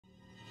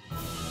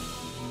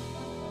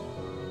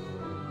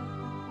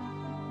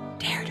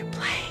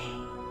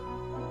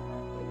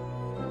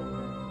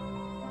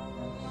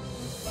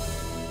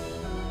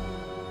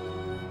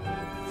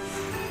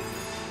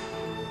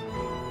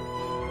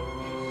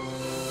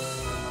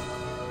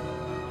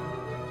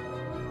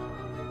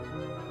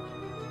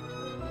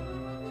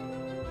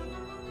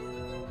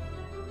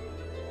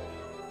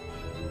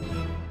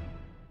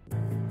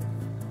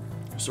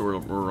So we're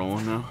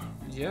rolling now?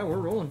 Yeah, we're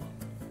rolling.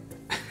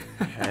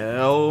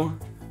 Hell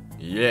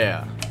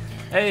yeah.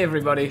 Hey,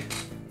 everybody.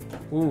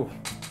 Ooh.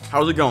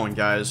 How's it going,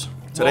 guys?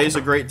 Today's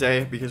a great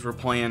day because we're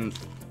playing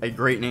a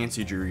great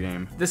Nancy Drew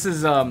game. This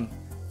is, I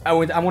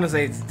want to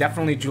say it's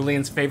definitely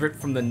Julian's favorite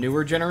from the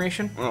newer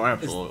generation. Oh,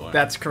 absolutely.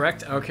 That's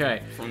correct?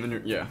 Okay. From the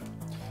new, yeah.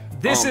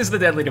 This is the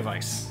deadly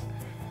device.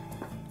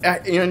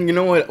 And you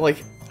know what,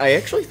 like, I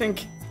actually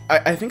think...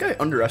 I think I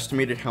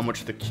underestimated how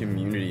much the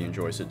community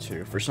enjoys it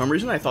too. For some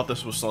reason, I thought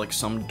this was like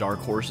some dark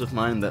horse of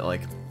mine that like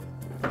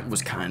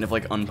was kind of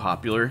like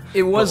unpopular.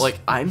 It was, but, like,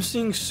 I'm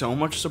seeing so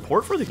much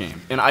support for the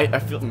game, and I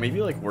feel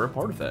maybe like we're a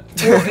part of that.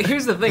 Well,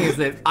 here's the thing: is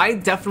that I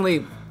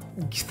definitely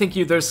think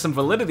there's some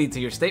validity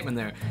to your statement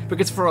there,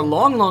 because for a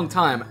long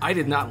time I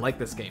did not like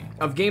this game.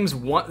 Of games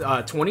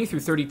 20 through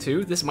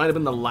 32, this might have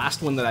been the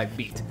last one that I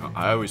beat.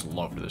 I always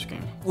loved this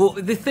game. Well,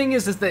 the thing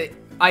is that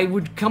I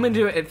would come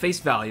into it at face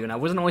value, and I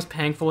wasn't always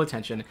paying full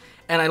attention,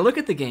 and I look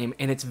at the game,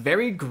 and it's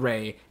very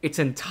gray, it's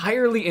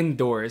entirely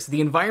indoors, the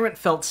environment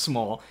felt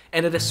small,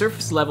 and at a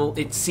surface level,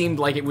 it seemed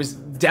like it was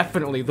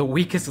definitely the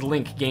weakest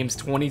link games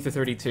 20 to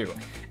 32.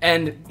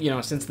 And, you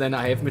know, since then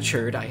I have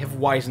matured, I have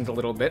wizened a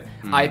little bit,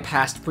 I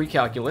passed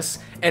pre-calculus,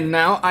 and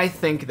now I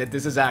think that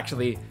this is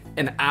actually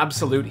an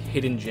absolute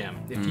hidden gem.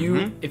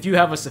 If you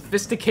have a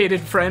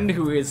sophisticated friend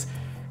who is,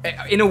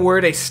 in a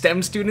word, a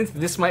STEM student,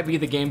 this might be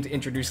the game to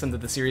introduce them to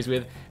the series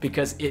with,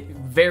 because it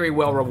very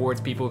well rewards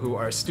people who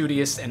are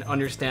studious and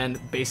understand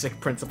basic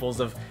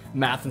principles of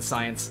math and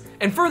science.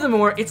 And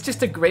furthermore, it's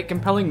just a great,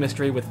 compelling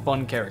mystery with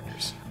fun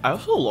characters. I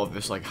also love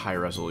this like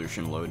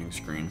high-resolution loading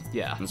screen.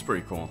 Yeah. It's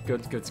pretty cool.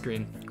 Good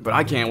screen. But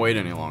I can't wait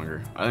any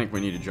longer. I think we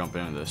need to jump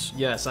into this.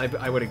 Yes,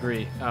 I would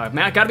agree.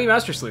 Matt, gotta be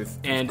Master Sleuth,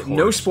 and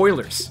no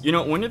spoilers. You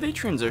know, when did they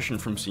transition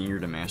from senior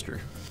to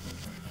master?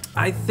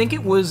 I think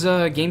it was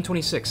game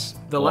 26,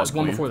 the last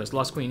one before this,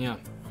 Lost Queen, yeah.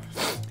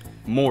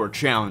 More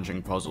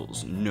challenging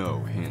puzzles, no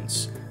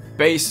hints.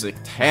 Basic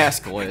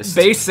task list.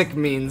 Basic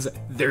means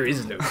there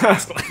is no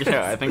task list.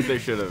 Yeah, I think they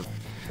should have.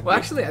 Well,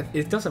 actually,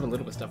 it does have a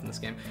little bit of stuff in this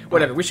game.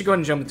 Whatever, we should go ahead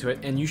and jump into it,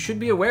 and you should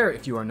be aware,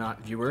 if you are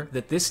not, viewer,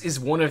 that this is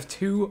one of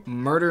 2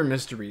 murder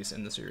mysteries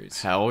in the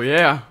series. Hell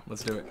yeah.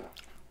 Let's do it.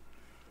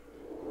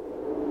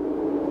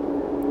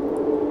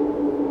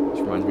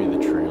 This reminds me of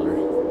the trailer.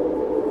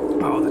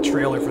 Oh, the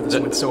trailer for this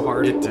went so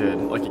hard. It did.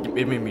 Like,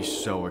 it made me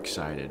so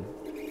excited.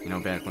 You know,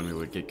 back when we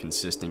would get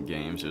consistent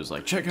games, it was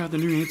like, check out the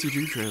new Nancy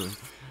Drew trailer.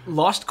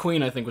 Lost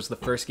Queen, I think, was the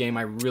first game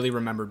I really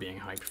remember being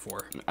hyped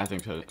for. I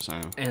think so.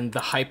 And the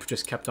hype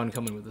just kept on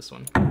coming with this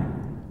one.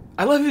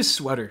 I love his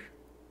sweater.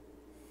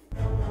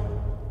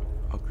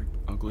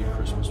 Ugly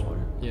Christmas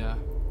sweater. Yeah.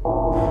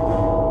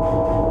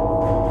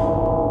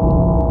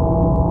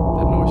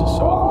 That noise is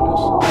so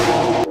ominous.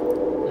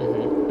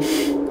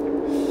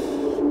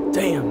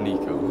 Damn,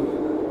 Nico.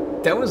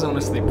 That was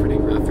honestly pretty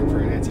graphic for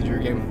a Nancy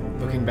Drew game,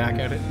 looking back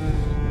at it.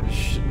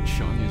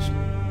 Showing his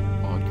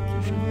odd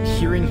confusion.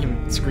 Hearing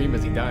him scream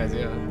as he dies,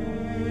 yeah.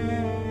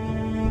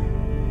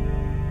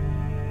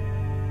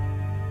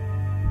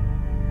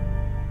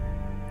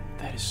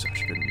 That is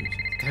such good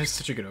music. That is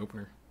such a good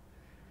opener.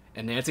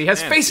 And Nancy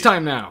has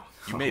FaceTime now!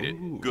 You made it.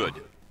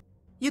 Good.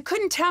 You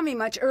couldn't tell me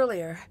much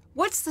earlier.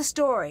 What's the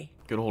story?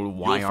 Good old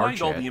YR You'll find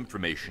chat. all the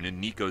information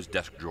in Nico's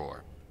desk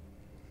drawer.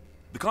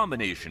 The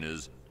combination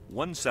is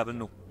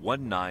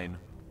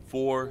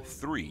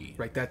 171943.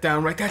 Write that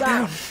down, write that Got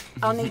down! it.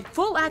 I'll need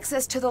full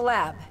access to the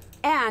lab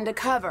and a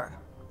cover.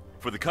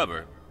 For the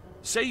cover,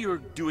 say you're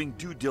doing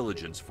due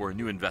diligence for a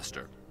new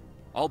investor.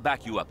 I'll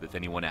back you up if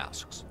anyone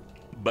asks.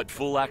 But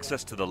full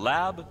access to the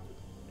lab?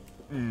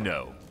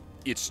 No.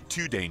 It's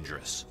too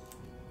dangerous.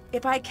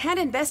 If I can't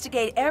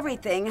investigate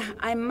everything,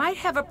 I might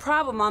have a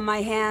problem on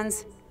my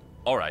hands.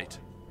 All right.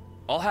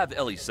 I'll have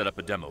Ellie set up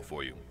a demo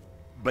for you.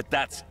 But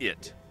that's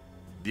it.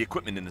 The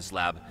equipment in this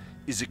lab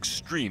is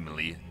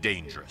extremely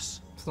dangerous.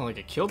 It's not like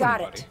it killed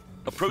Got anybody. it.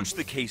 Approach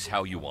the case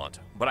how you want,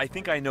 but I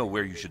think I know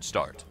where you should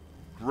start.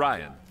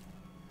 Ryan.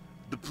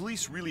 The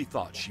police really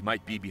thought she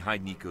might be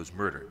behind Nico's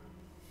murder.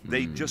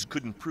 They just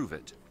couldn't prove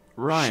it.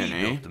 Ryan,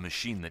 She built the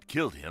machine that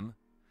killed him,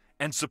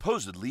 and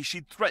supposedly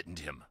she'd threatened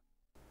him.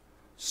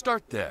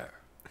 Start there.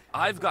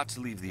 I've got to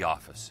leave the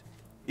office.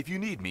 If you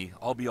need me,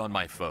 I'll be on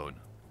my phone.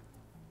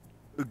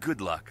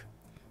 Good luck.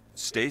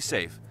 Stay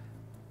safe,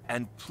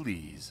 and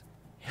please,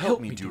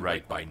 help me do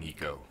right by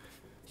Nico.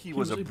 He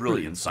was a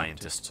brilliant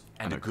scientist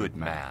and a good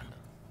man.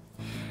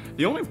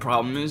 The only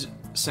problem is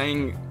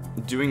saying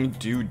doing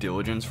due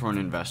diligence for an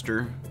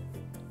investor.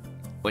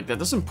 Like, that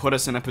doesn't put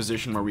us in a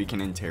position where we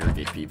can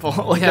interrogate people.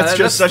 Like, Yeah, that's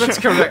just such that's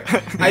a... correct.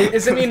 I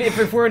mean,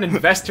 if we're an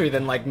investor,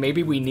 then, like,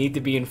 maybe we need to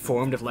be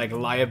informed of, like,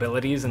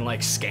 liabilities and,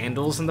 like,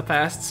 scandals in the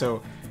past,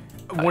 so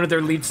one of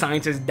their lead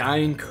scientists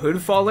dying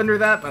could fall under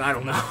that, but I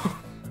don't know.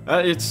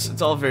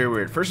 It's all very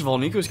weird. First of all,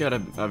 Nico's got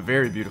a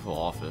very beautiful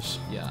office.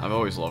 Yeah. I've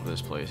always loved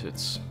this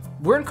place.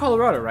 We're in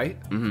Colorado, right?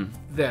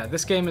 Mm-hmm. Yeah,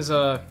 this game is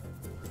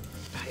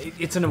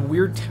it's in a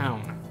weird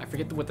town. I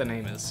forget what the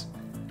name is.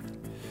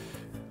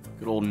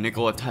 Good old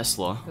Nikola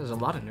Tesla. There's a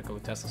lot of Nikola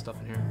Tesla stuff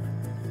in here.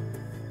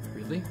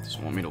 Really?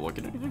 Doesn't want me to look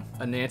at anything?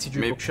 A Nancy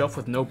Drew bookshelf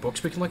with no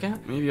books we can look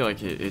at? Maybe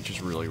like it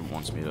just really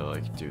wants me to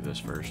like do this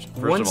first. First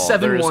of all,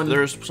 171.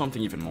 there's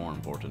something even more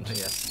important. Oh,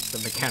 yes, the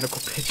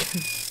mechanical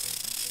pigeon.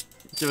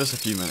 Give us a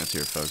few minutes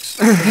here, folks.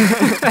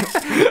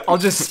 I'll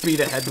just speed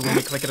ahead when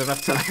we click it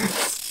enough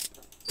times.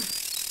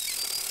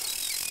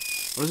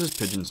 What is this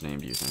pigeon's name,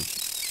 do you think?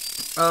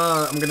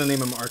 I'm gonna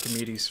name him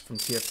Archimedes from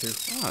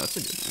TF2. Oh, that's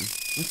a good name.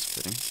 That's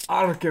fitting.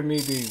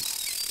 Archimedes.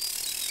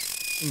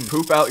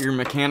 Poop out your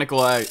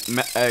mechanical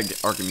egg,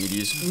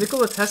 Archimedes.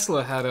 Nikola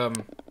Tesla had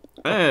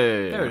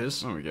Hey! There it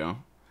is. There we go.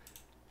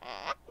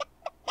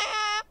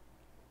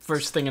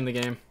 First thing in the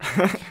game.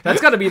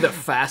 That's gotta be the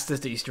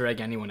fastest Easter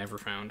egg anyone ever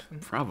found.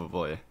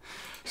 Probably.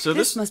 So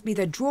This must be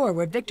the drawer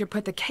where Victor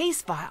put the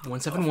case file.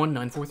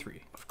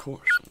 171943. Of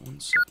course.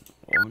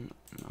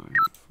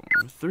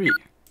 171943.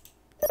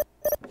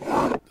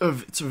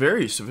 It's a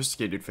very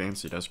sophisticated,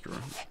 fancy desk drawer.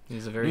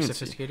 He's a very Nancy,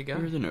 sophisticated guy.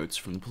 Here are the notes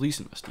from the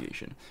police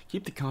investigation.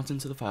 Keep the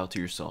contents of the file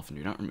to yourself and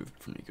do not remove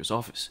it from Nico's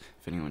office.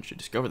 If anyone should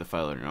discover the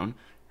file on their own,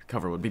 your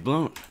cover would be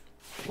blown.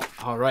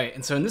 Alright,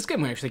 and so in this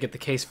game we actually get the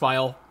case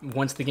file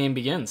once the game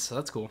begins, so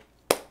that's cool.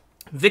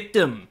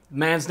 Victim. The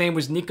man's name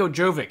was Niko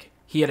Jovic.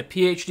 He had a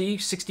PhD,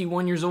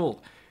 61 years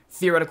old.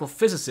 Theoretical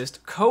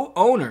physicist,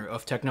 co-owner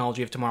of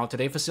Technology of Tomorrow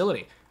Today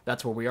facility.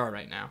 That's where we are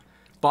right now.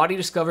 Body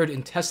discovered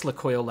in Tesla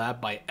coil lab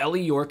by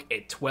Ellie York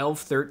at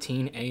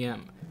 12:13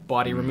 a.m.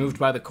 Body removed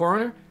by the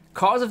coroner.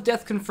 Cause of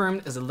death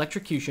confirmed as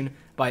electrocution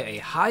by a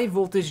high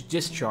voltage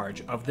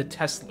discharge of the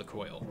Tesla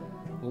coil.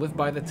 Live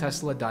by the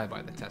Tesla, die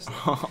by the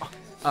Tesla.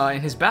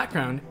 In his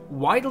background,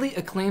 widely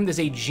acclaimed as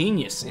a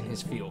genius in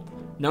his field.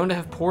 Known to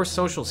have poor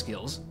social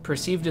skills,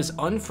 perceived as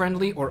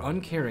unfriendly or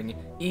uncaring,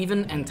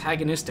 even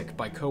antagonistic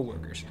by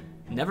coworkers.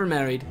 Never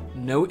married,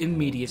 no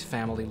immediate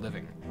family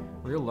living.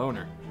 Real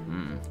loner.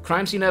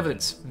 Crime scene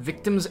evidence,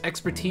 victim's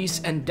expertise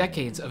and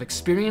decades of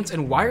experience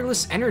in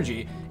wireless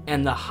energy,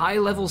 and the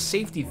high-level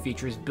safety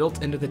features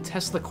built into the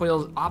Tesla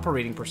coil's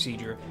operating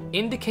procedure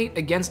indicate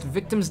against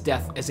victim's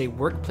death as a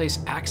workplace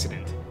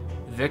accident.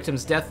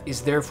 Victim's death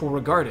is therefore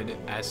regarded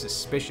as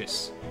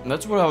suspicious.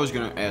 That's what I was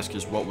gonna ask,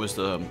 is what was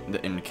the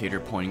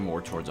indicator pointing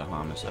more towards a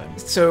homicide?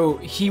 So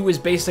he was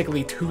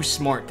basically too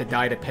smart to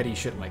die to petty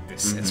shit like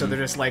this, and so they're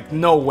just like,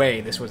 no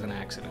way this was an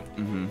accident.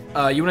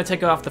 You want to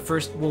take off the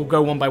first? We'll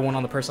go one by one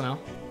on the personnel.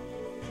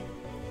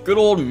 Good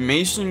old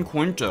Mason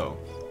Quinto,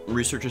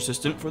 research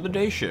assistant for the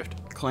day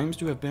shift, claims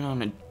to have been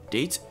on a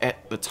date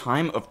at the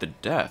time of the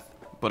death,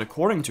 but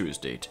according to his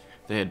date,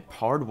 they had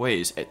parted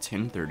ways at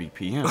 10:30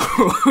 p.m.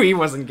 He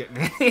wasn't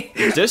getting any.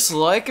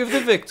 Dislike of the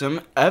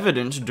victim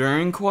evident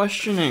during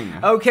questioning.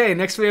 Okay,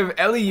 next we have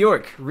Ellie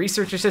York,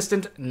 research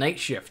assistant, night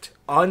shift,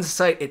 on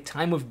site at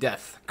time of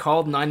death,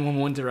 called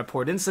 911 to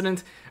report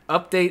incident,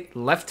 update,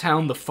 left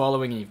town the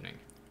following evening.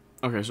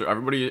 Okay, so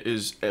everybody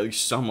is at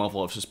least some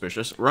level of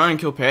suspicious. Ryan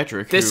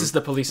Kilpatrick, This is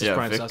the police's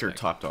prime Victor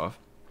suspect.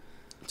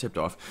 tipped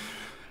off.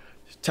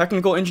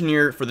 Technical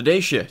engineer for the day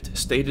shift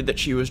stated that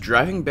she was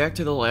driving back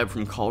to the lab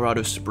from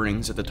Colorado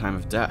Springs at the time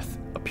of death,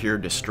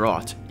 appeared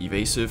distraught,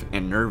 evasive,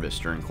 and nervous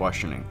during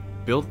questioning.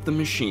 Built the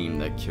machine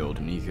that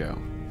killed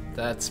Nico.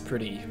 That's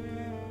pretty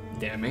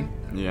damning,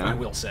 Yeah. I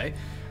will say.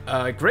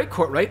 Great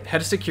Courtright,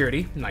 head of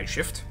security, night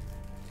shift.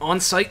 On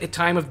site at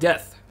time of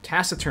death,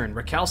 taciturn,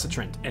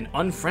 recalcitrant, and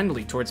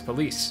unfriendly towards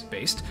police,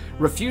 based.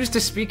 Refused to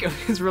speak of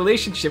his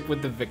relationship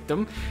with the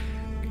victim.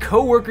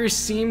 Co-workers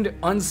seemed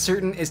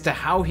uncertain as to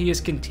how he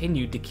has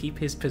continued to keep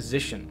his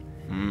position.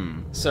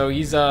 So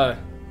he's got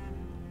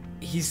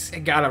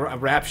a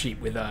rap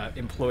sheet with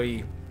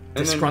employee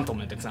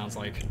disgruntlement, it sounds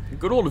like.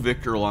 Good old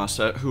Victor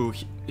Lassette, who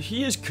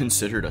he is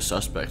considered a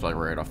suspect, like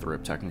right off the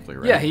rip, technically,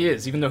 right? Yeah, he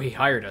is, even though he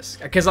hired us.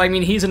 Because, I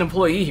mean, he's an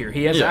employee here.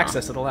 He has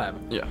access to the lab.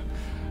 Yeah.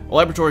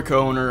 Laboratory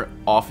co-owner,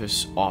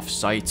 office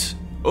off-site,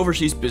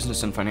 oversees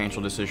business and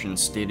financial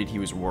decisions, stated he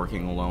was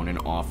working alone in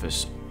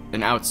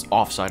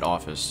off-site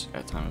office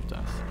at time of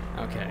death.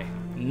 Okay.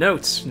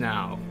 Notes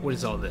now. What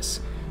is all this?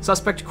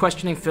 Suspect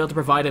questioning failed to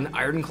provide an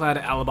ironclad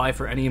alibi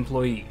for any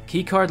employee.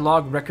 Keycard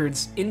log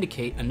records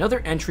indicate another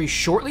entry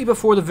shortly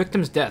before the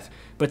victim's death,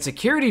 but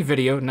security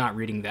video, not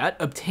reading that,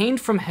 obtained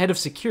from head of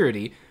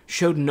security,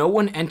 showed no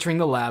one entering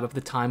the lab at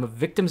the time of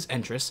victim's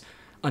entrance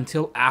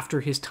until after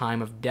his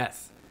time of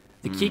death.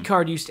 The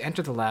keycard used to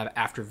enter the lab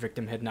after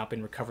victim had not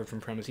been recovered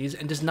from premises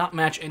and does not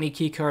match any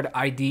keycard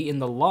ID in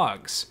the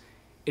logs.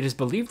 It is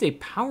believed a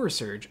power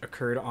surge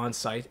occurred on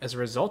site as a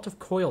result of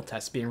coil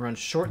tests being run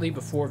shortly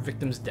before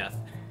victim's death,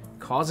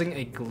 causing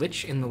a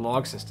glitch in the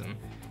log system.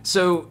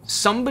 So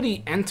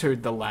somebody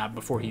entered the lab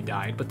before he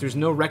died, but there's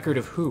no record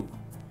of who.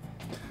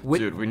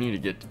 Dude, we need to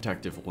get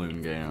Detective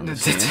Loon Gay on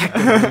this.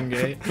 And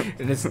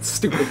this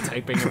stupid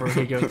typing everywhere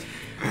he goes.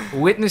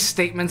 Witness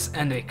statements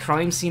and a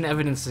crime scene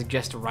evidence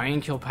suggest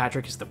Ryan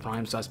Kilpatrick is the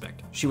prime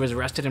suspect. She was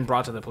arrested and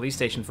brought to the police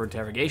station for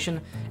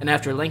interrogation, and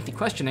after lengthy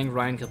questioning,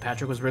 Ryan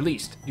Kilpatrick was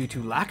released due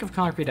to lack of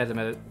concrete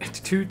evidence,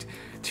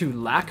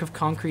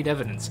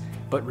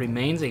 but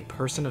remains a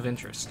person of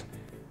interest.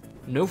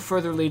 No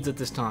further leads at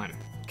this time.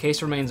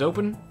 Case remains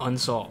open,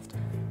 unsolved.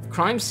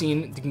 Crime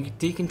scene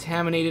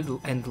decontaminated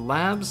and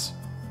labs,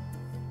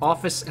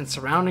 office, and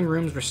surrounding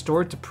rooms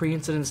restored to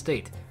pre-incident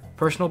state.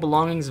 Personal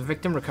belongings of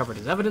victim recovered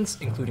as evidence,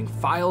 including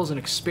files and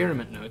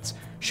experiment notes,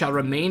 shall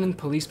remain in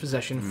police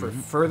possession for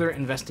further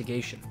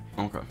investigation.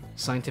 Okay.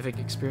 Scientific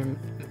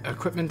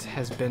equipment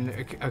has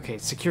been... Okay,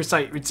 secure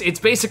site. It's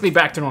basically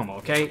back to normal,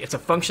 okay? It's a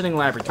functioning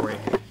laboratory.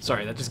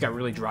 Sorry, that just got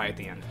really dry at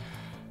the end.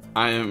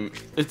 I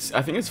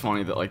think it's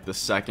funny that, like, the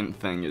second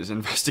thing is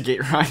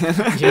investigate Ryan.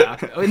 Yeah,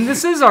 and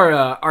this is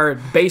our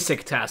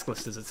basic task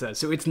list, as it says.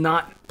 So it's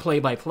not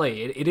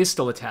play-by-play. It is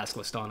still a task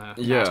list on a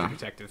Master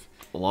Detective.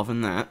 Loving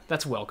that.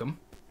 That's welcome.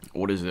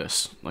 What is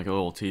this? Like a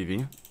little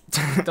TV?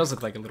 It does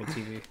look like a little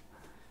TV.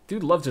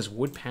 Dude loves his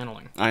wood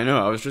paneling. I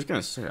know, I was just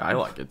gonna say, I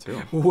like it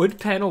too. Wood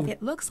paneled...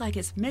 It looks like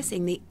it's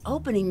missing the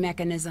opening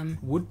mechanism.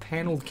 Wood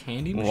paneled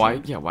candy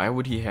machine? Why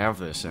would he have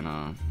this in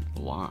a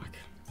lock?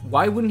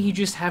 Why wouldn't he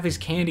just have his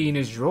candy in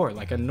his drawer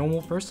like a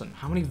normal person?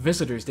 How many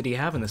visitors did he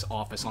have in this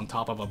office on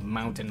top of a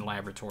mountain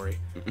laboratory?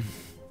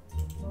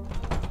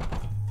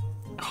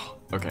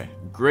 Okay,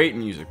 great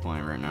music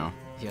playing right now.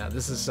 Yeah,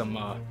 this is some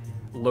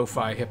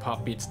lo-fi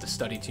hip-hop beats to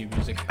study to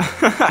music.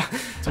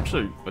 It's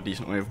actually a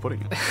decent way of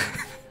putting it.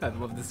 I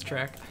love this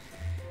track.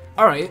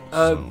 Alright,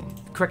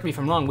 correct me if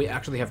I'm wrong, we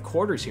actually have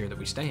quarters here that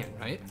we stay in,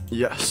 right?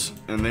 Yes,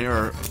 and they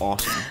are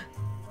awesome.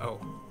 Oh.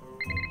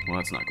 Well,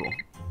 that's not cool.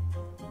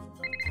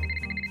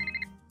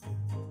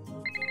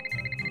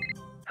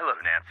 Hello,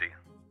 Nancy.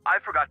 I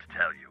forgot to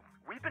tell you,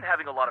 we've been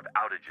having a lot of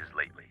outages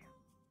lately.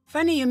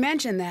 Funny you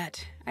mention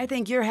that. I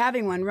think you're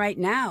having one right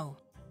now.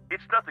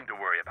 It's nothing to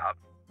worry about.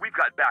 We've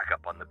got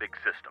backup on the big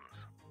systems.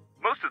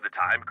 Most of the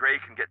time, Gray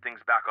can get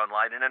things back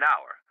online in an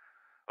hour.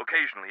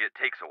 Occasionally, it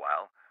takes a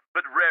while,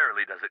 but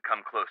rarely does it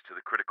come close to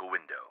the critical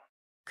window.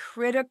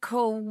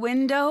 Critical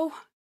window?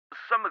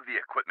 Some of the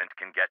equipment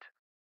can get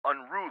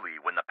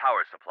unruly when the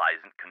power supply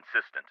isn't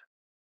consistent.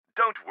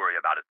 Don't worry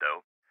about it,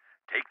 though.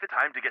 Take the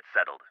time to get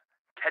settled.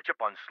 Catch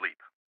up on sleep.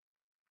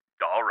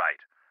 All right.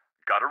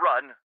 Gotta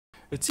run.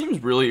 It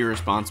seems really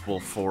irresponsible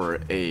for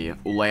a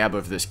lab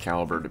of this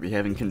caliber to be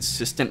having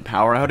consistent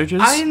power outages.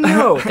 I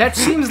know! That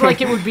seems like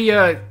it would be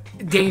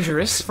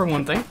dangerous, for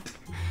one thing.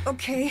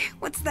 Okay,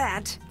 what's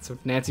that? So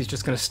Nancy's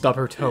just gonna stub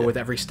her toe with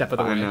every step of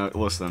the way. I know,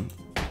 listen.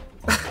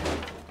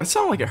 That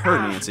sounded like it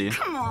hurt, Nancy.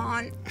 Come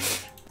on.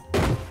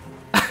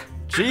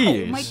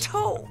 Jeez. Oh, my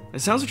toe. It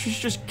sounds like she's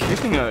just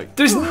kicking a...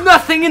 There's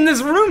nothing in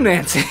this room,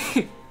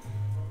 Nancy!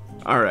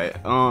 Alright,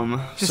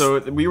 so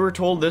we were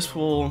told this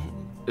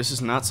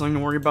is not something to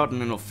worry about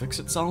and it'll fix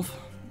itself.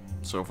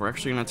 So if we're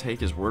actually gonna take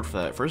his word for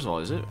that, first of all,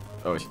 is it?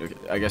 Oh, okay.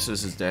 I guess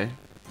this is day,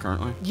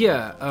 currently.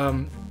 Yeah,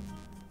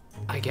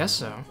 I guess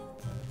so.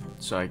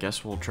 So I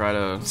guess we'll try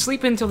to...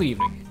 Sleep until the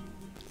evening.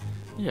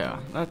 Yeah,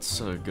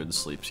 that's a good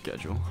sleep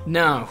schedule.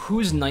 Now,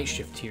 who's night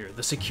shift here?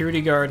 The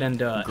security guard and,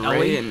 Gray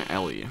Ellie? and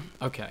Ellie.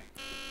 Okay.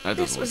 That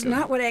This doesn't was look good.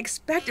 not what I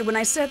expected when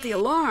I set the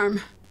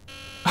alarm.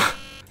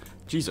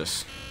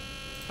 Jesus.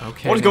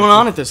 Okay. What is going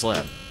on at this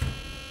lab?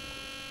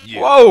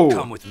 You, Whoa!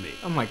 come with me.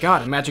 Oh my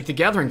god, a Magic the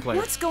Gathering player.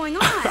 What's going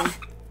on?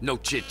 No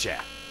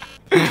chit-chat.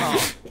 Come,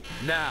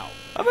 now.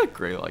 I bet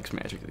Gray likes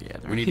Magic the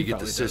Gathering. We need to get the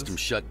probably system does.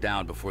 shut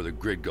down before the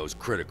grid goes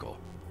critical.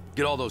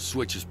 Get all those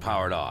switches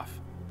powered off.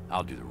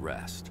 I'll do the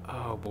rest.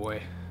 Oh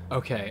boy.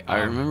 Okay. I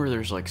remember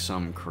there's like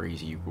some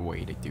crazy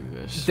way to do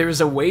this.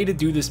 There's a way to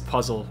do this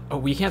puzzle. Oh,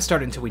 we can't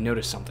start it until we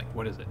notice something.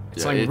 What is it? It's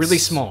Yeah, something really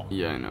small.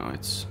 Yeah, I know.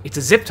 It's It's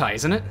a zip tie,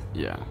 isn't it?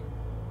 yeah.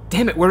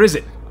 Damn it, where is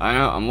it? I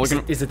know. I'm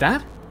looking. Is it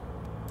that?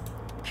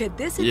 Could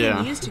this have Yeah.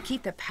 been used to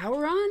keep the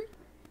power on?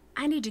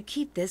 I need to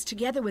keep this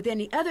together with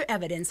any other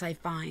evidence I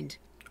find.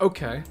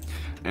 Okay.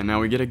 And now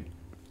we get a.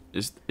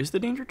 Is the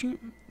danger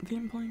team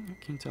theme playing?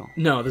 I can't tell.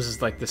 No, this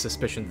is like the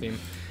suspicion theme.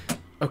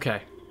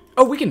 Okay.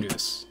 Oh, we can do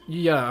this.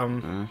 Yeah,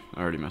 I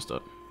already messed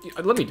up.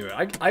 let me do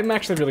it. I'm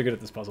actually really good at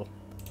this puzzle.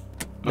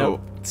 No,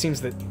 Oh. it seems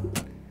that...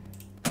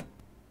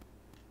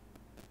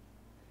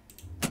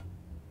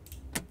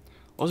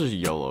 Well, this is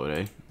YOLO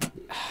day.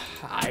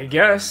 I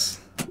guess.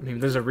 I mean,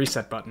 there's a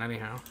reset button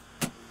anyhow.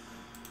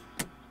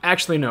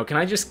 Actually, no. Can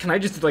I just do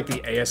like the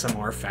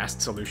ASMR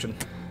fast solution?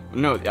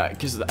 No,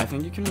 because I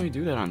think you can only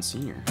do that on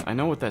senior. I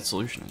know what that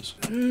solution is.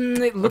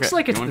 It looks Okay,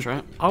 like it's. you wanna try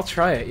it? I'll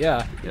try it.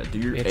 Yeah. Yeah, do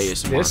your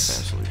It's ASMR this.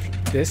 fast solution.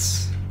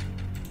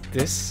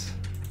 This.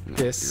 No,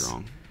 This. You're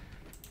wrong.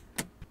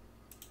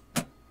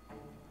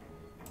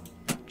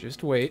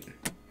 Just wait.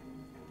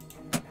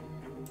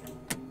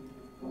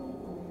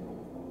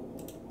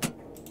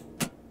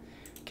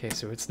 Okay,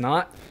 so it's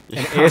not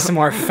an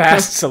ASMR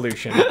fast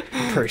solution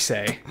per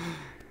se,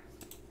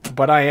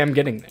 but I am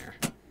getting there.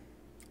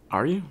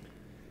 Are you?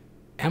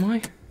 Am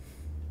I?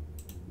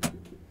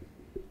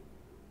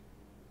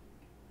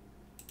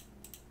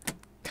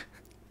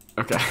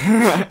 Okay.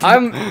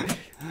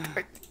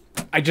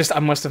 I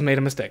must have made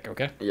a mistake,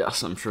 okay?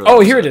 Yes, I'm sure. Oh,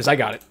 here it is. I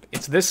got it.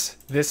 It's this,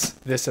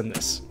 and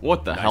this.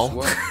 What the Nice hell?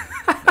 work.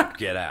 Now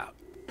get out.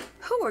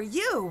 Who are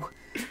you?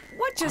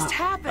 What just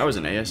happened? That was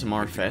an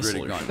ASMR fast If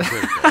you'd solution. gone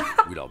critical,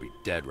 we'd all be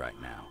dead right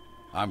now.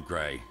 I'm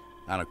Gray.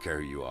 I don't care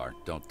who you are.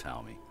 Don't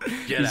tell me.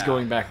 Get He's out.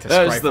 going back to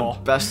That is the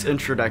Skyfall. best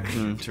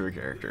introduction to a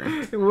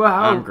character.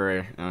 Wow. I'm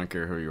Gray. I don't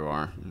care who you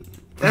are.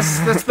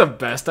 That's the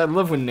best. I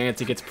love when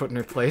Nancy gets put in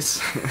her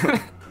place.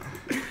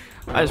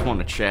 I just want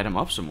to chat him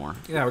up some more.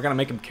 Yeah, we're gonna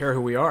make him care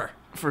who we are.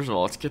 First of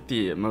all, let's get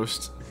the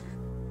most.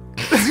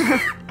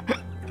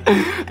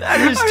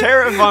 That is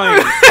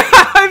terrifying.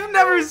 I've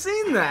never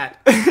seen that.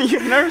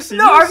 You've never seen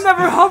No, this? I've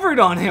never hovered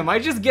on him. I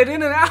just get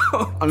in and out.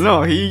 Oh,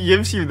 no, he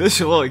gives you this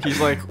look. He's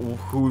like,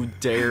 who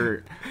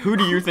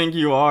do you think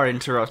you are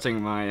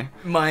interrupting my...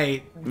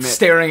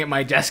 Staring at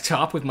my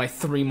desktop with my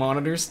 3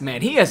 monitors.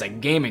 Man, he has a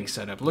gaming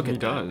setup. Look He at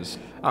that. does.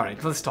 All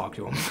right, let's talk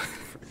to him.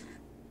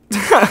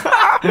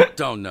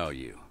 Don't know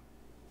you.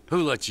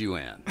 Who let you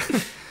in?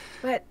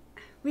 But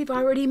we've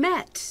already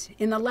met.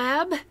 In the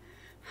lab?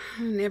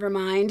 Never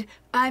mind.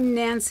 I'm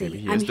Nancy. Maybe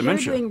he I'm has here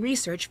dementia. doing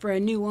research for a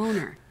new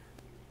owner.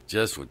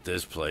 Just what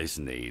this place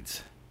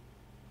needs.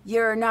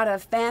 You're not a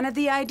fan of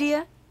the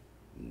idea?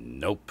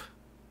 Nope.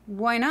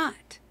 Why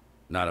not?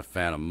 Not a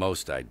fan of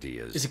most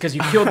ideas. Is it because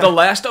you killed the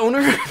last owner?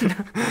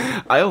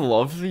 I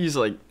love these,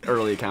 like,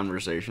 early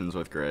conversations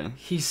with Gray.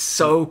 He's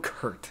so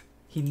curt.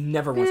 He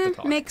never wants to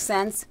talk. Makes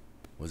sense.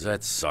 Was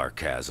that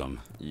sarcasm?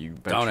 You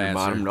bet Don't your answer.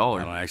 bottom I dollar.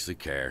 don't actually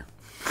care.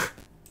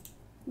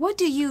 What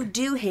do you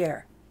do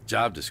here?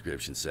 Job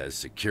description says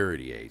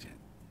security agent.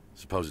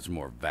 Suppose it's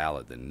more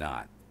valid than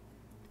not.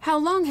 How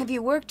long have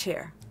you worked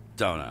here?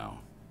 Don't know.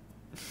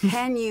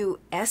 Can you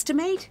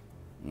estimate?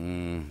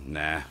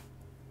 Nah.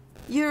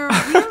 You're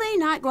really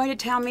not going to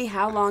tell me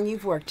how long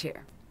you've worked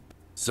here.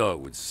 So it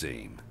would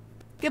seem.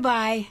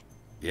 Goodbye.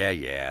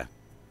 Yeah.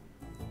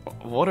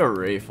 What a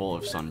ray full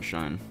of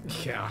sunshine.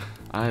 Yeah.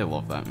 I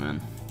love that,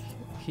 man.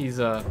 He's,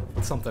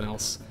 something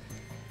else.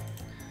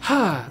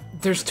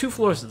 There's 2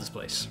 floors to this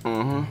place.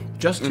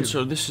 Just 2. And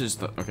so this is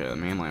the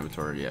main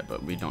laboratory yet,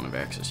 but we don't have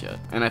access yet.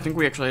 And I think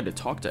we actually had to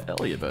talk to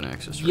Ellie about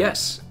access. Right?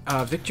 Yes.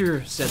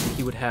 Victor said that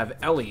he would have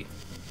Ellie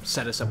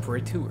set us up for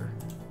a tour.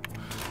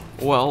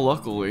 Well,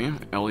 luckily,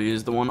 Ellie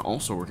is the one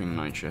also working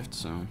the night shift,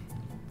 so...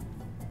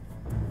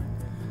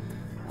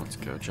 Let's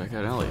go check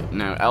out Ellie.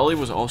 Now, Ellie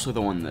was also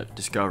the one that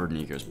discovered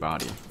Nico's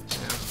body.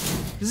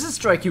 Does it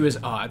strike you as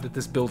odd that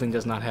this building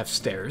does not have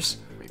stairs?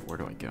 Wait, where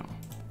do I go?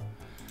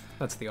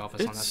 That's the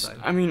office on that side.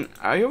 I mean,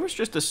 I always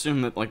just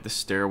assumed that, like, the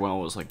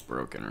stairwell was, like,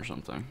 broken or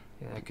something.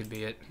 Yeah, that could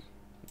be it.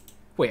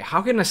 Wait,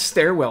 how can a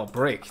stairwell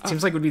break? It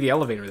seems like it would be the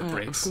elevator that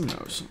breaks. Who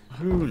knows?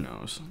 Who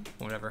knows?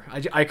 Whatever.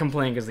 I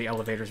complain because the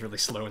elevator's really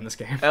slow in this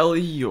game.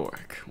 Ellie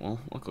York. Well,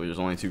 luckily there's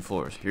only 2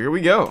 floors. Here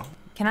we go.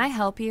 Can I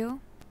help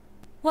you?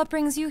 What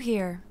brings you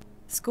here?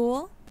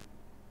 School?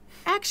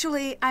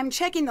 Actually, I'm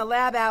checking the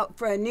lab out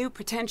for a new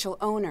potential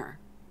owner.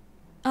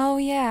 Oh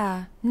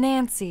yeah,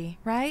 Nancy,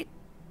 right?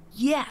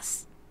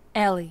 Yes.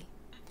 Ellie.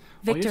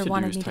 All you Victor have to do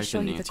wanted is me to type show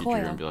in you the Nancy Drew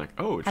coil. and be like,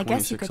 oh, I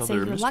guess you 26 could say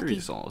other you're mystery lucky.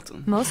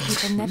 solid. Most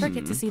people never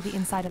get to see the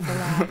inside of the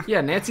lab. Yeah,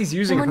 Nancy's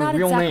using And we're her not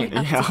real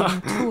exactly name. up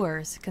to giving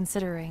tours,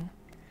 considering.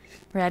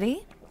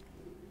 Ready?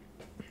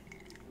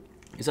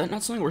 Is that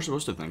not something we're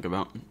supposed to think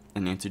about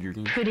in Nancy Drew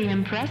game? Pretty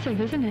impressive,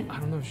 isn't it? I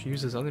don't know if she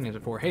uses other names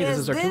before. Hey, this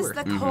Is is our this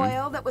tour. the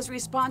coil that was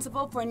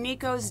responsible for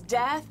Nico's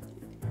death?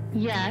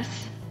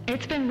 Yes.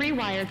 It's been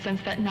rewired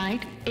since that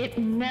night. It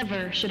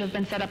never should have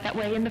been set up that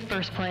way in the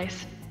first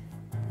place.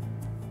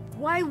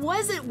 Why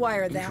was it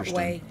wired that Interesting.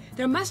 way?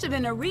 There must have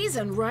been a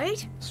reason,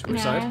 right?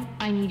 Suicide? Now,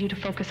 I need you to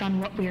focus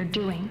on what we're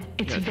doing.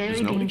 It's Yeah, very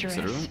does nobody dangerous.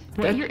 consider that?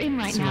 What That you're in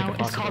right seemed like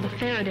now a is called a possibility.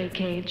 Faraday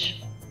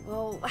cage.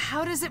 Well,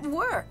 how does it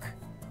work?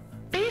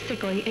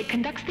 Basically, it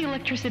conducts the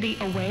electricity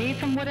away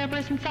from whatever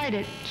is inside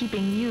it,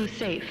 keeping you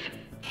safe.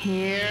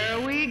 Here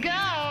we go!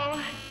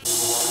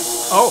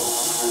 Oh,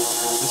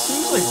 This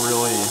seems like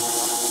really...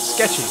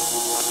 sketchy.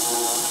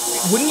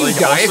 Wouldn't you Like,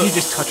 die if also- you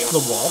just touched the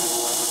wall?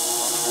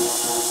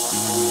 I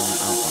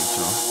don't think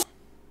so.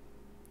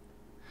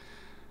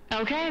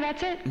 Okay,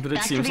 that's it. But it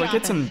Back to seems the like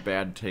it's in office.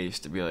 bad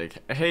taste to be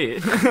like, hey,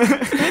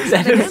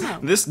 Demo.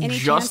 this Any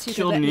just chance you could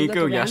killed let me look Nico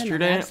around in the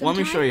yesterday. lab Let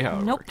me show you how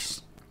it Nope.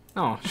 works.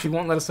 Oh, she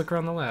won't let us look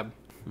around the lab.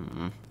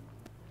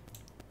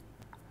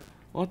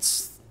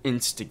 Let's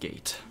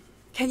instigate.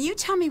 Can you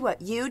tell me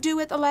what you do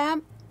at the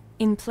lab?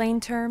 In plain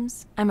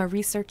terms, I'm a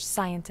research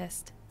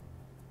scientist.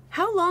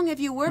 How long have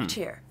you worked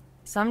here?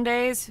 Some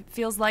days it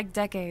feels like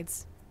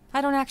decades.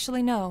 I don't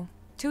actually know.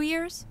 2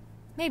 years?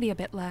 Maybe a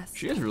bit less.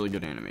 She has really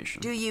good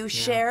animation. Do you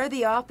share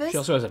the office? She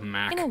also has a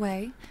Mac. In a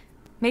way.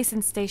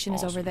 Mason's station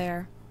is over Awesome.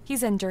 there.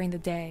 He's in during the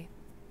day.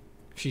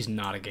 She's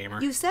not a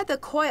gamer. You said the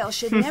coil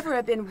should never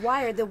have been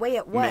wired the way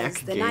it was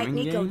Mac the night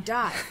gaming Nico game?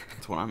 died.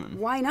 That's what I'm in.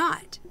 Why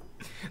not?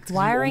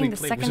 Wiring only the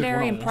play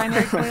secondary Wizard and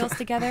 101. primary coils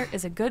together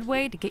is a good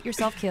way to get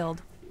yourself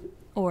killed.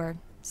 Or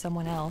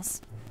someone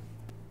else.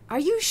 Are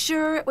you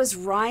sure it was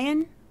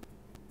Ryan?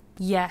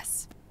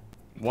 Yes.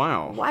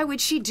 Wow. Why would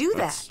she do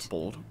That's that?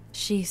 bold.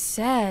 She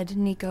said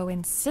Nico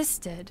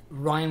insisted.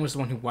 Ryan was the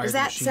one who wired Does the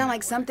that machine. sound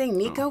like something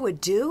Nico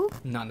would do?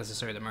 Not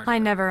necessarily the murder. I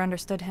never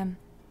understood him.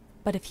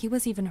 But if he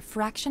was even a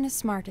fraction as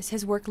smart as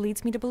his work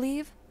leads me to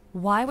believe,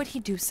 why would he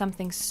do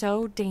something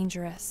so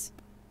dangerous?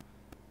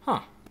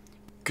 Huh.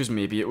 Because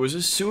maybe it was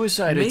a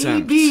suicide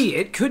attempt. Maybe.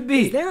 It could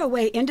be. Is there a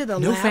way into the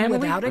No lab family?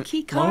 without a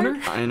key card?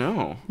 Loner? I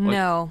know. Like,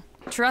 No.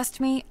 Trust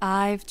me,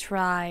 I've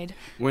tried.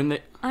 when they...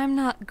 I'm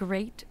not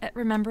great at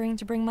remembering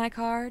to bring my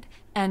card,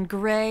 and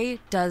Gray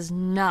does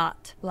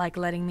not like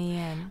letting me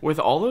in. With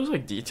all those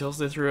like details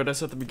they threw at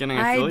us at the beginning,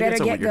 I I'd feel like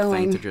it's a better weird get thing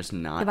going. to just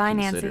not Goodbye,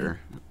 Nancy. consider.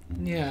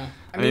 Yeah.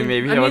 I mean,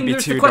 maybe that would be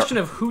there's too the question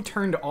of who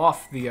turned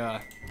off the,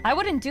 I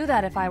wouldn't do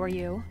that if I were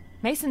you.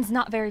 Mason's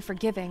not very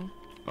forgiving.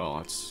 Well,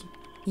 that's...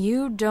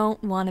 You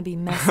don't want to be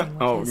messing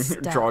with Oh, his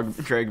stuff.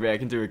 drag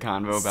back into a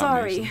convo about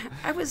Sorry, Mason.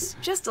 I was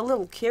just a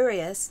little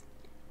curious.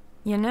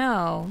 You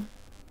know,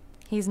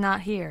 he's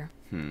not here.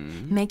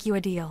 Make you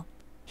a deal.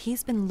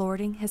 He's been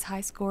lording his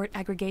high score at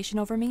aggregation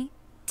over me.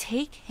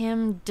 Take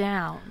him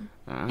down,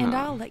 and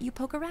I'll let you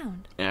poke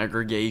around.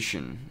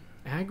 Aggregation.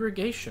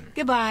 aggregation.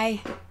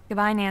 Goodbye.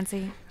 Goodbye,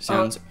 Nancy.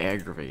 Sounds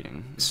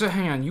aggravating. So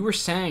hang on, you were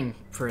saying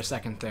for a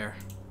second there,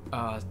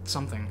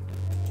 something.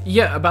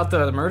 Yeah, about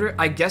the murder.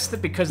 I guess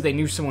that because they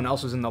knew someone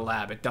else was in the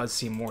lab, it does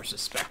seem more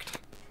suspect.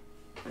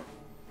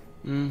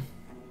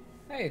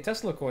 Hey,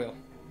 Tesla coil.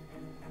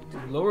 To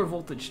lower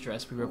voltage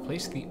stress, we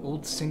replaced the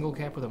old single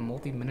cap with a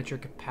multi-miniature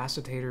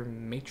capacitor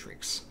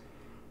matrix.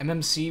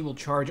 MMC will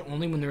charge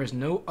only when there is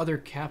no other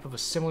cap of a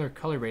similar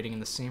color rating in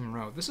the same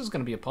row. This is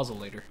going to be a puzzle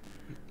later.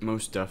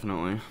 Most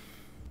definitely.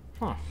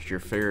 Huh. It's your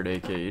Faraday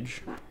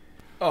cage.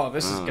 Oh,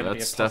 this is going to be a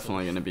That's puzzle.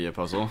 definitely going to be a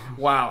puzzle.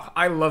 Wow,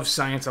 I love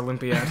Science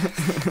Olympiad.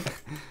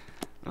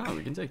 Oh,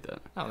 we can take that.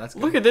 Oh, that's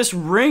good. Look at this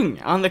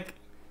ring on the...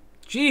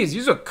 Jeez,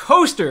 use a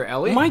coaster,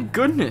 Ellie. My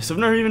goodness, I've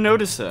never even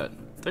noticed that.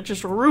 That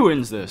just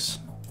ruins this.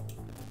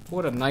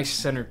 What a nice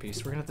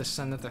centerpiece. We're gonna have to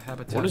send that to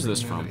Habitat. What is for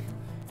this Humanity.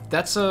 from?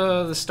 That's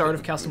the start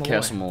of Castle Malloy.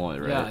 Castle Malloy,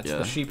 right? Yeah, it's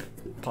the sheep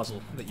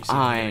puzzle that you see.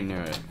 I knew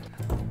it.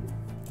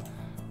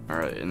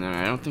 Alright, and then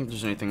I don't think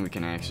there's anything we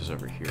can access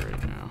over here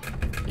right now.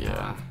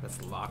 Yeah.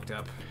 That's locked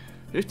up.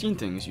 15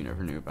 things you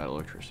never knew about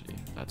electricity.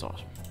 That's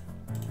awesome.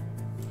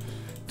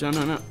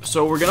 Dun-dun-dun.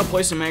 So we're gonna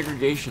play some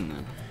aggregation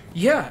then.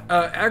 Yeah,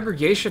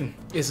 aggregation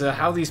is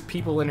how these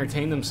people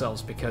entertain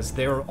themselves because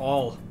they're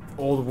all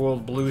old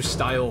world blues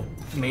style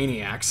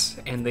maniacs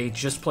and they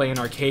just play an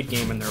arcade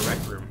game in their rec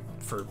room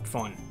for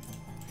fun.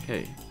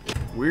 Okay.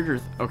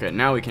 Weirder. Okay,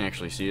 now we can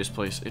actually see this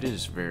place. It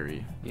is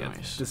very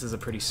nice. This is a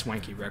pretty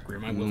swanky rec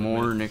room. I will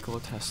More admit. Nikola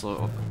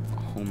Tesla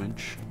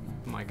homage.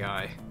 My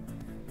guy.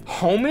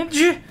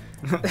 Homage?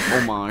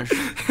 Homage.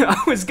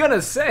 I was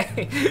gonna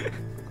say.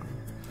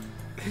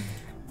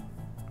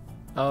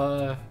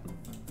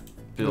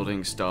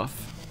 Building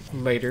stuff.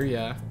 Later,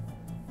 yeah.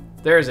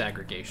 There's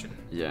aggregation.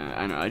 Yeah,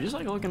 I know. I just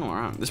like looking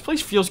around. This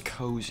place feels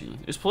cozy.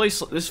 This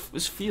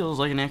feels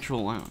like an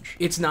actual lounge.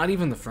 It's not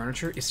even the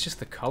furniture, it's just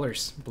the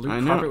colors. Blue I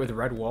know. carpet with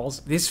red walls.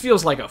 This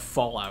feels like a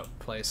Fallout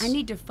place. I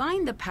need to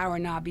find the power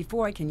knob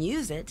before I can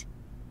use it.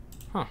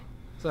 Huh.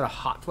 Is that a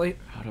hot plate?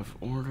 Out of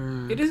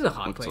order. It is a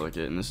hot Looks plate. like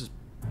it, and this is...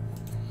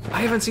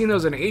 I haven't seen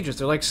those in ages.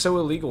 They're like so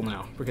illegal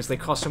now because they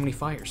cause so many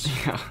fires.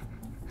 Yeah.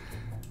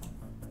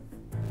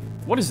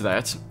 What is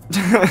that?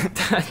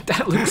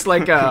 that looks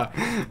like a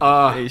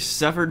A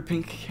severed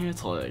pink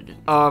cat leg.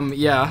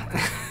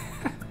 yeah.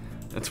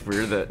 That's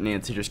weird that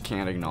Nancy just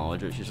can't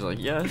acknowledge it. She's just like,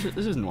 yeah,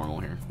 this is normal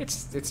here.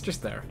 It's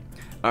just there.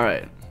 All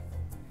right.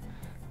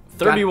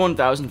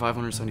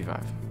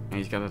 31,575. And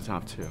he's got the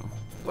top two.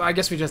 Well, I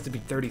guess we just have to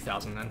beat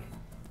 30,000 then.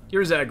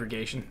 Here's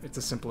aggregation. It's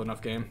a simple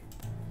enough game.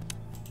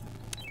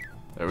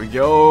 There we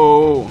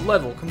go.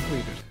 Level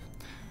completed.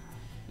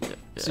 Yeah,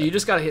 So you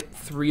just gotta hit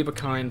 3 of a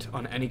kind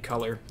on any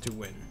color to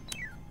win.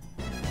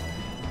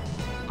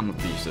 I'm a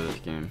beast at this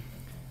game.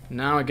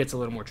 Now it gets a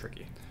little more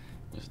tricky.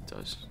 Yes, it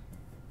does.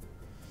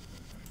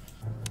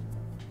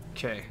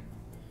 Okay.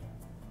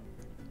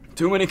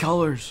 Too many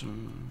colors.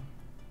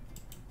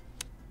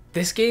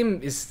 This game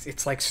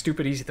it's like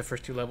stupid easy the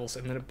first 2 levels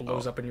and then it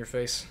blows up in your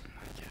face.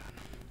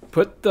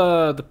 Put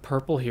the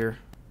purple here.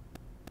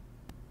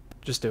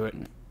 Just do it.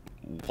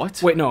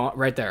 What? Wait, no,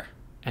 right there.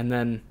 And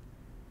then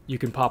you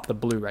can pop the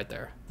blue right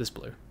there. This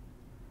blue.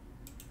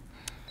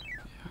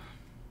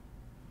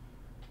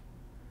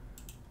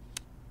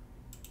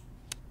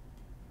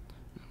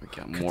 We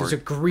got There's a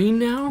green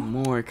now?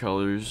 more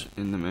colors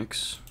in the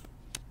mix.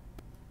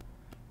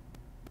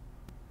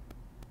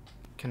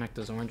 Connect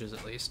those oranges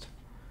at least.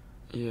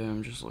 Yeah,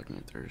 I'm just looking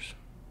at theirs.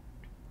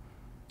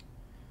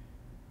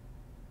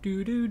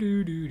 Do do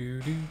do do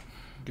do do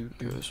do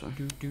Go this way.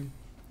 do do.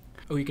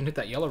 Oh, you can hit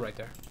that yellow right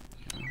there.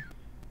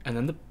 And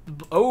then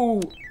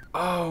oh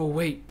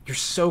wait, you're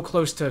so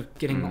close to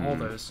getting all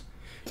those.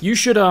 You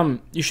should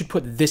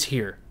put this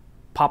here.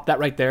 Pop that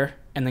right there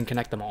and then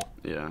connect them all.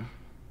 Yeah.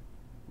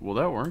 Will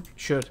that work?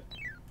 Should.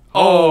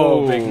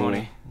 Oh, big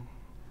money.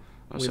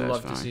 That's We'd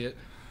love satisfying. to see it.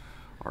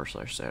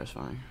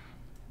 R/satisfying.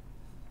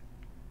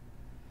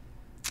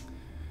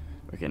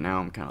 Okay, now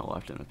I'm kind of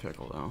left in a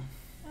pickle though.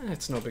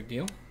 It's no big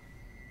deal.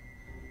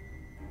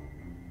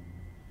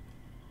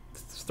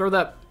 throw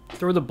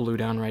the blue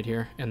down right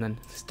here, and then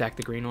stack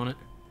the green on it.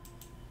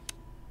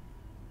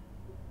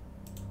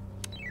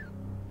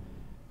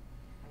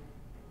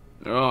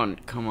 Oh,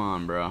 come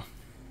on, bro.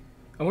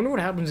 I wonder what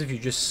happens if you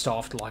just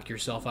soft lock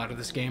yourself out of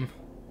this game.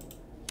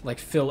 Like,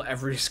 fill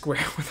every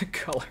square with a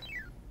color.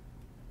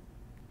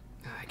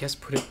 I guess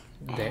put it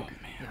there.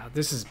 Oh, man. No,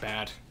 this is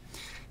bad.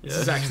 This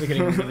is actually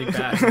getting really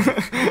bad.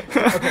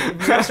 Okay,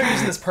 we gotta start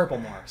using this purple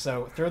more.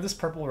 So throw this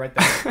purple right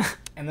there.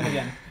 And then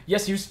again.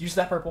 Yes, use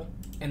that purple.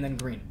 And then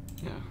green.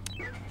 Yeah.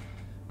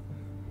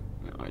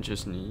 I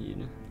just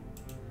need...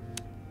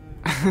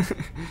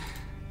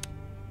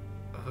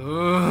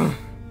 Ugh.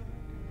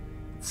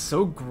 It's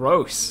so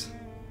gross.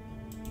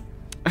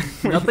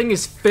 Nothing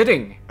is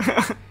fitting.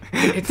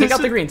 Hey, take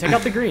out the green. Take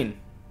out the green.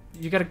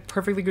 You got a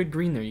perfectly good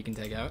green there you can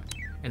take out.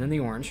 And then the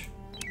orange.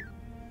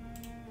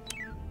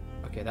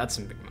 Okay, that's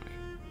some big money.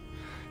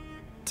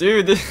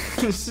 Dude,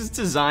 this is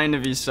designed to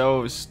be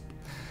so...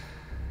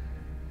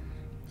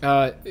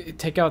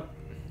 Take out...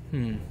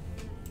 Don't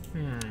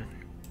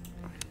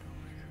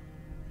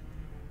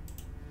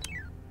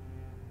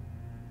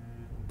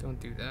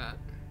do that.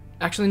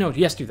 Actually, no.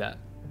 Yes, do that.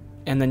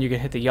 And then you can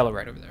hit the yellow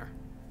right over there.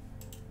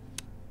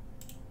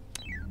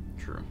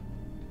 True.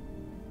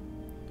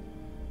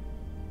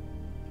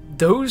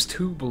 Those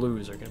two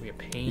blues are going to be a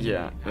pain.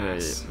 Yeah,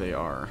 they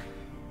are.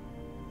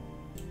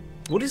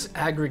 What does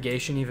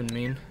aggregation even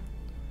mean?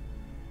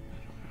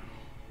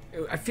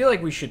 I feel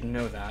like we should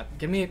know that.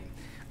 Give me...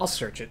 I'll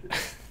search it.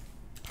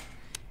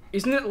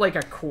 Isn't it like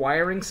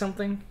acquiring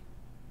something?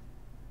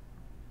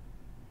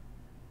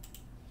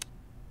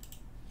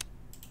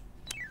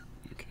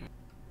 Okay.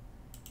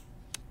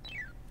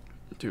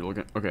 Dude, look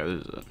at... Okay,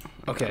 this is it.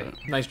 Okay,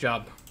 nice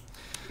job.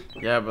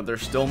 Yeah, but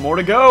there's still more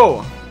to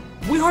go!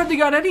 We hardly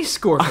got any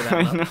score for that.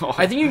 I know.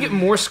 I think you get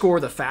more score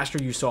the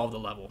faster you solve the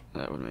level.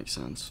 That would make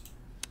sense.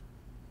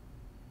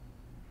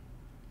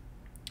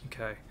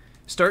 Okay.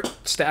 Start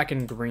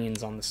stacking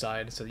greens on the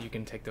side so that you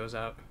can take those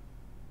out.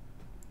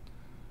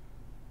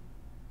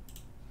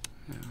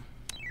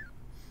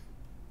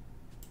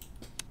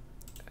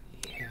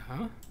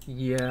 Yeah.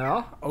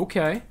 Yeah.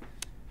 Okay.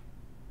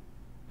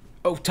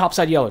 Oh,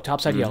 topside yellow.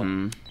 Topside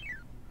yellow.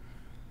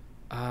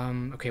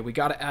 Okay, we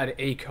gotta add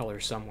a color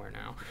somewhere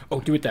now. Oh,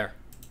 do it there.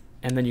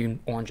 And then you can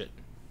orange it.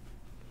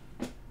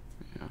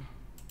 Yeah.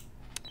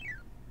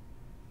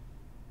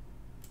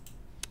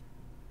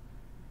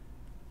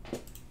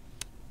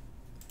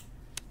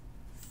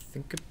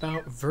 Think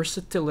about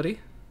versatility.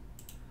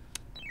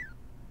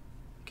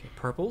 Okay,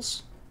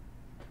 purples.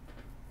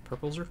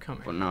 Purples are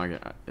coming. But now I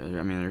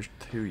mean, there's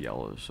two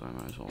yellows, so I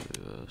might as well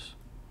do this.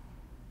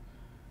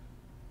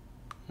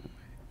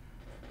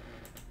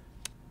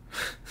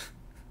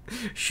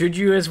 Should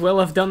you as well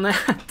have done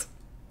that?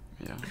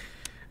 Yeah.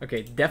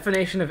 Okay,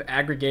 definition of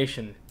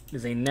aggregation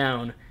is a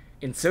noun.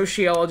 In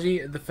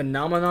sociology, the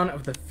phenomenon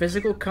of the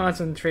physical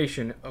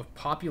concentration of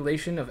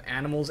population of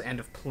animals and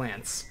of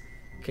plants.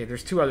 Okay,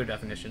 there's two other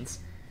definitions.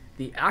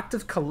 The act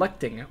of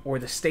collecting, or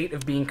the state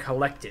of being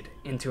collected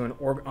into an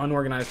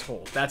unorganized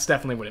whole. That's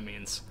definitely what it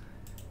means.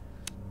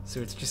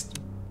 So it's just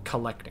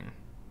collecting.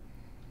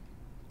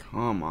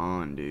 Come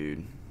on,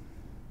 dude.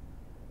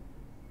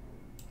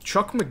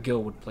 Chuck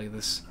McGill would play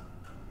this.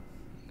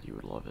 You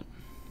would love it.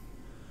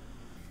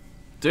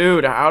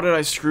 Dude, how did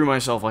I screw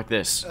myself like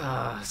this?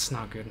 It's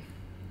not good.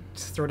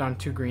 Just throw down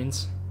two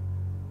greens.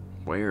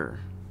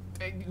 Where?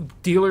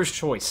 Dealer's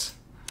choice.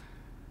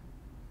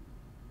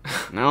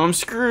 Now I'm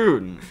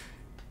screwed.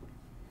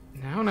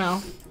 Now.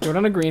 Throw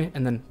down a green,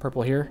 and then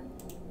purple here.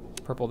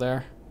 Purple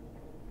there.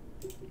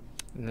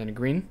 And then a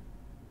green.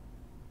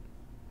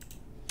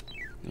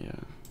 Yeah.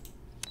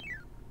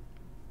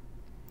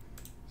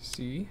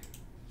 See?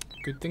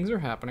 Good things are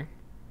happening.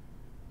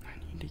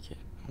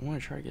 I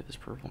want to try to get this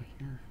purple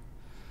here.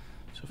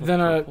 So if Then,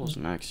 purple's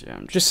next, yeah,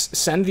 I'm just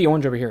send the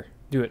orange over here.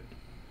 Do it.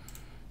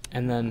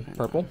 And then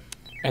purple.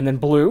 And then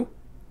blue.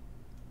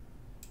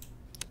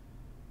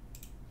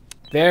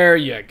 There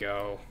you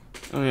go.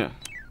 Oh, yeah.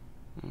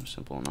 Oh,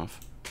 simple enough.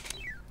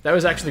 That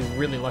was actually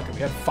really lucky. We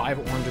had 5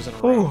 oranges in a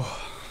row.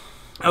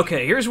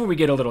 Okay, here's where we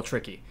get a little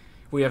tricky.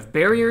 We have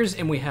barriers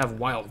and we have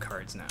wild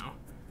cards now.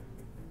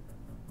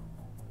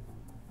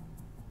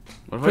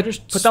 What if I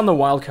just Put down the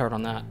wild card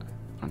on that.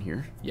 on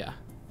here? Yeah.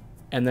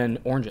 And then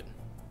orange it.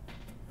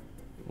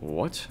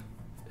 What?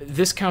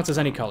 This counts as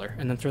any color,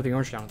 and then throw the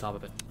orange down on top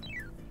of it.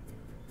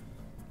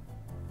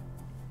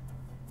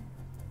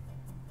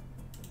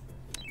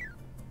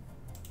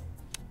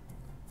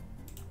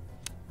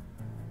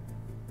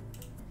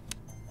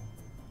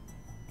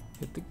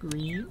 Hit the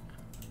green.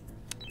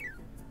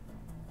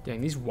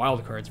 Dang, these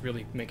wild cards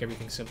really make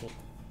everything simple.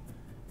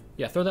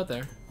 Yeah, throw that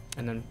there,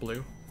 and then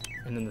blue.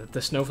 And then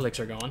the snowflakes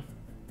are gone.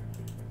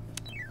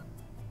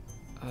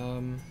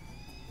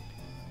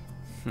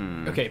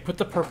 Okay, put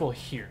the purple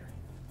here.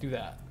 Do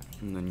that.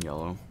 And then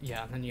yellow.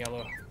 Yeah, and then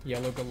yellow.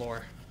 Yellow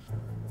galore.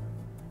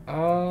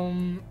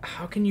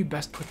 How can you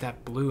best put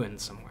that blue in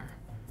somewhere?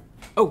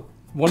 Oh,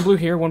 one blue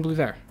here, one blue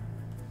there.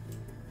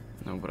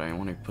 No, but I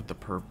want to put the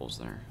purples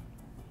there.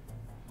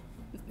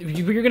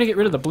 You're gonna get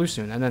rid of the blue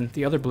soon, and then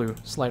the other blue,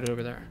 slide it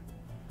over there.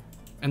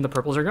 And the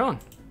purples are gone.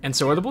 And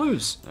so are the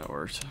blues. That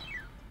worked.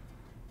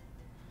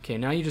 Okay,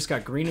 now you just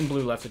got green and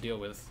blue left to deal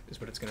with, is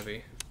what it's gonna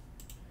be.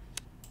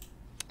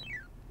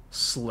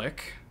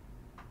 Slick.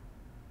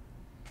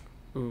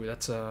 Ooh,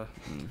 that's a...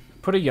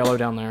 Put a yellow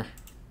down there.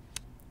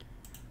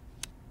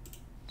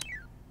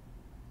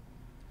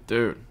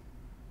 Dude.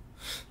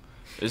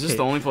 Is this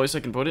the only place I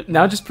can put it?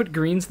 Now just put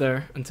greens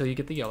there until you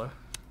get the yellow.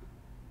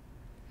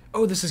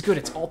 Oh, this is good.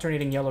 It's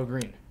alternating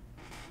yellow-green.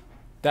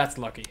 That's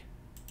lucky.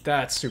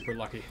 That's super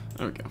lucky.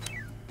 There we go.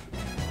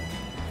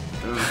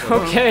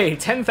 Okay,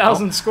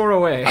 10,000 score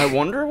away. I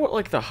wonder what,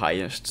 like, the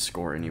highest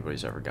score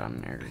anybody's ever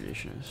gotten in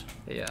aggregation is.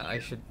 Yeah,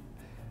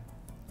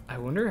 I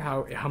wonder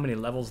how many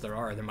levels there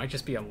are. There might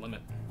just be a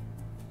limit.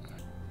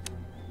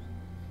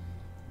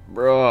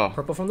 Bro.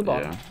 Purple from the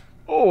bottom. Yeah.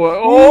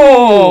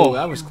 Oh,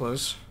 that was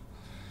close.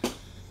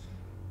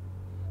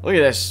 Look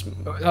at this.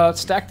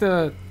 Stack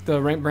the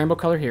rainbow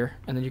color here,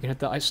 and then you can hit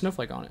the ice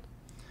snowflake on it.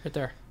 Right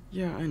there.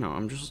 Yeah, I know.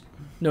 I'm just...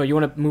 No, you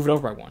want to move it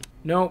over by one.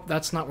 No,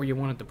 that's not where you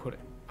wanted to put it.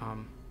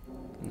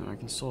 No,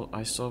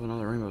 I still have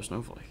another rainbow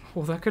snowflake.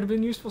 Well, that could have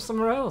been useful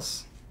somewhere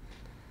else.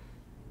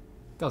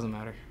 Doesn't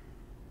matter.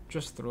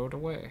 Just throw it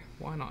away.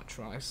 Why not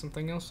try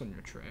something else on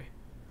your tray?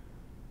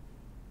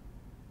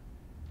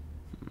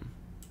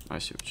 I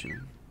see what you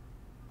mean.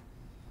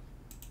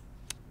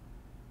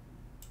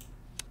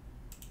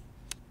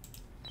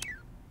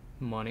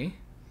 Money.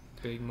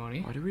 Big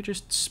money. Why do we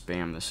just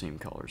spam the same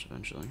colors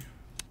eventually?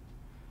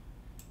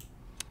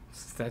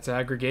 That's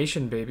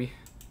aggregation, baby.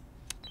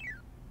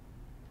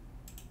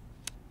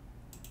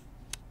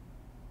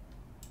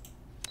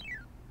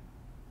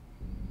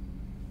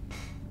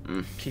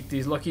 Keep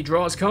these lucky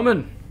draws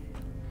coming.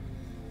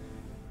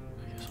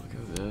 I guess I'll go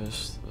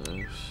this.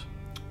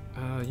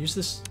 Use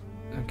this.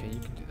 Okay, you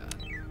can do that.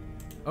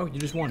 Oh, you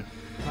just won.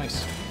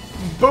 Nice.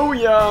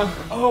 Booyah!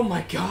 Oh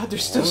my god,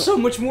 there's still so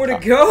much more to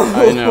go!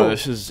 I know,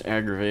 this is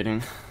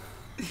aggravating.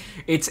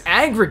 It's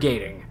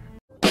aggregating.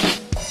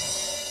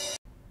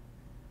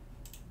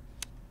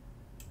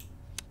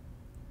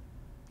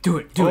 Do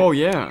it, do it. Oh,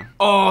 yeah.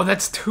 Oh,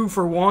 that's 2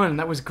 for 1.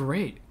 That was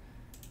great.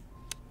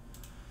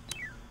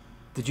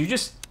 Did you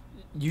just...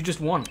 You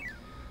just won.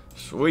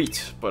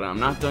 Sweet, but I'm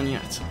not done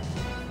yet.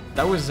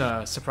 That was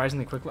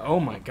surprisingly quick. Oh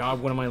my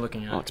god, what am I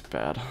looking at? Oh, it's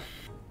bad.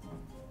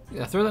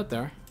 Yeah, throw that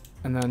there.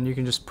 And then you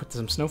can just put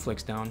some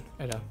snowflakes down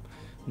at a...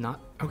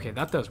 Not... Okay,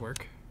 that does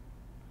work.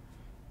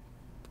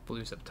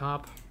 Blues up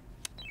top.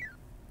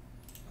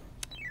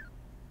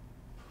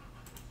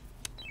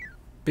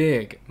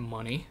 Big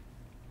money.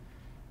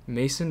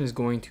 Mason is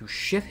going to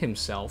shit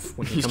himself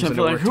when he comes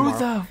into work tomorrow. Who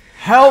the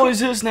hell is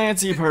this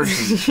Nancy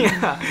person?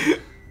 Yeah.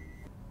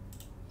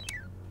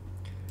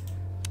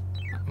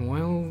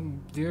 Well,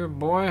 dear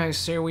boy, I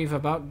say we've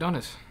about done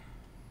it.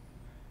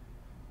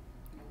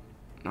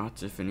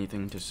 Not if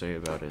anything to say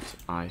about it,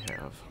 I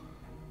have.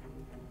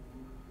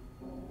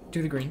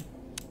 Do the green.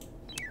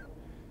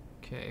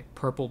 Okay,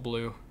 purple,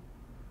 blue.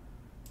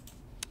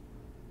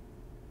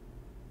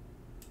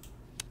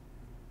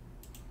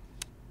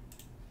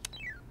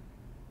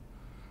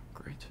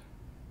 Great.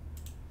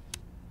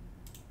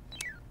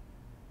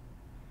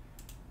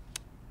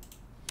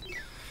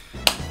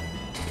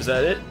 Is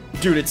that it?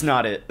 Dude, it's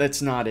not it. That's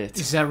not it.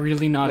 Is that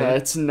really not it?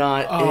 That's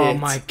not it. Oh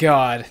my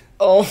god.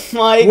 Oh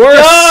my We're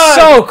god!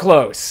 so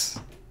close!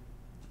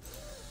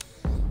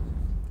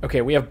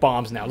 Okay, we have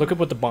bombs now. Look at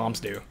what the bombs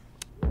do.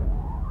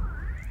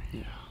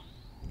 Yeah.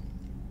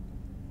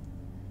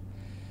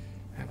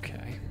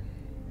 Okay.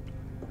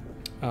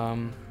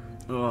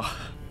 Ugh.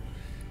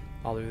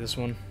 I'll do this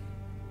one.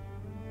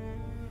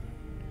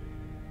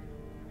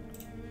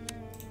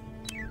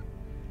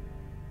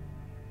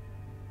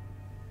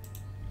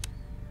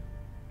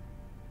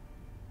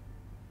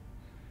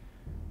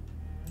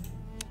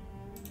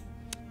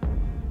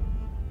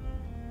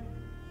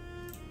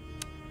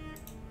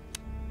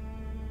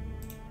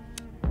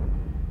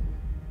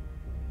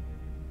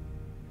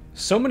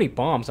 So many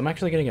bombs. I'm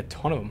actually getting a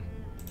ton of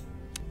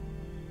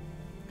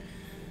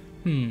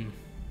them.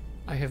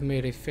 I have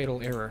made a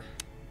fatal error.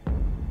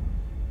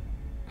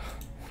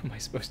 What am I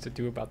supposed to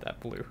do about that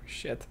blue?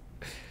 Shit.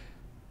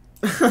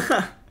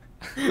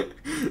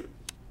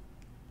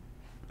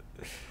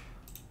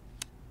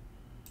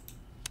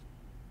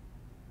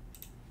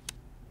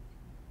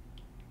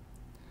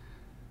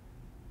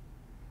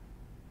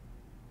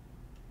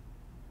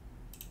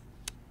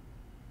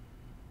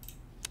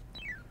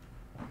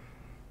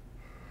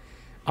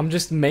 I'm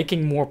just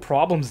making more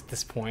problems at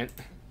this point.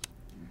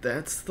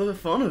 That's the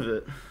fun of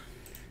it.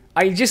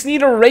 I just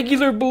need a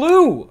regular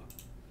blue!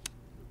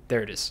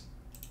 There it is.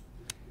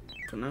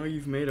 But now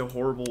you've made a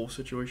horrible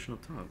situation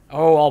up top.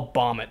 Oh, I'll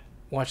bomb it.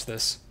 Watch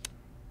this.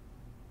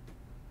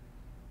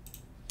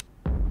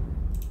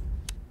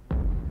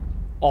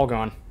 All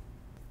gone.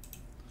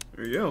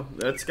 There you go.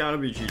 That's gotta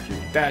be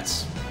GG.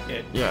 That's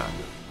it. Yeah.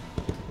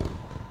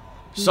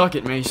 Suck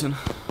it, Mason.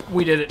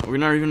 We did it. We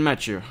never even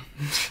met you.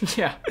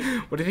 Yeah.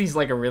 What if he's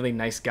like a really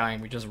nice guy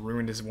and we just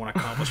ruined his one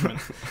accomplishment?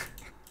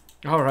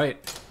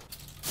 Alright.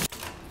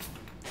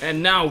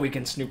 And now we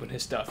can snoop in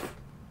his stuff.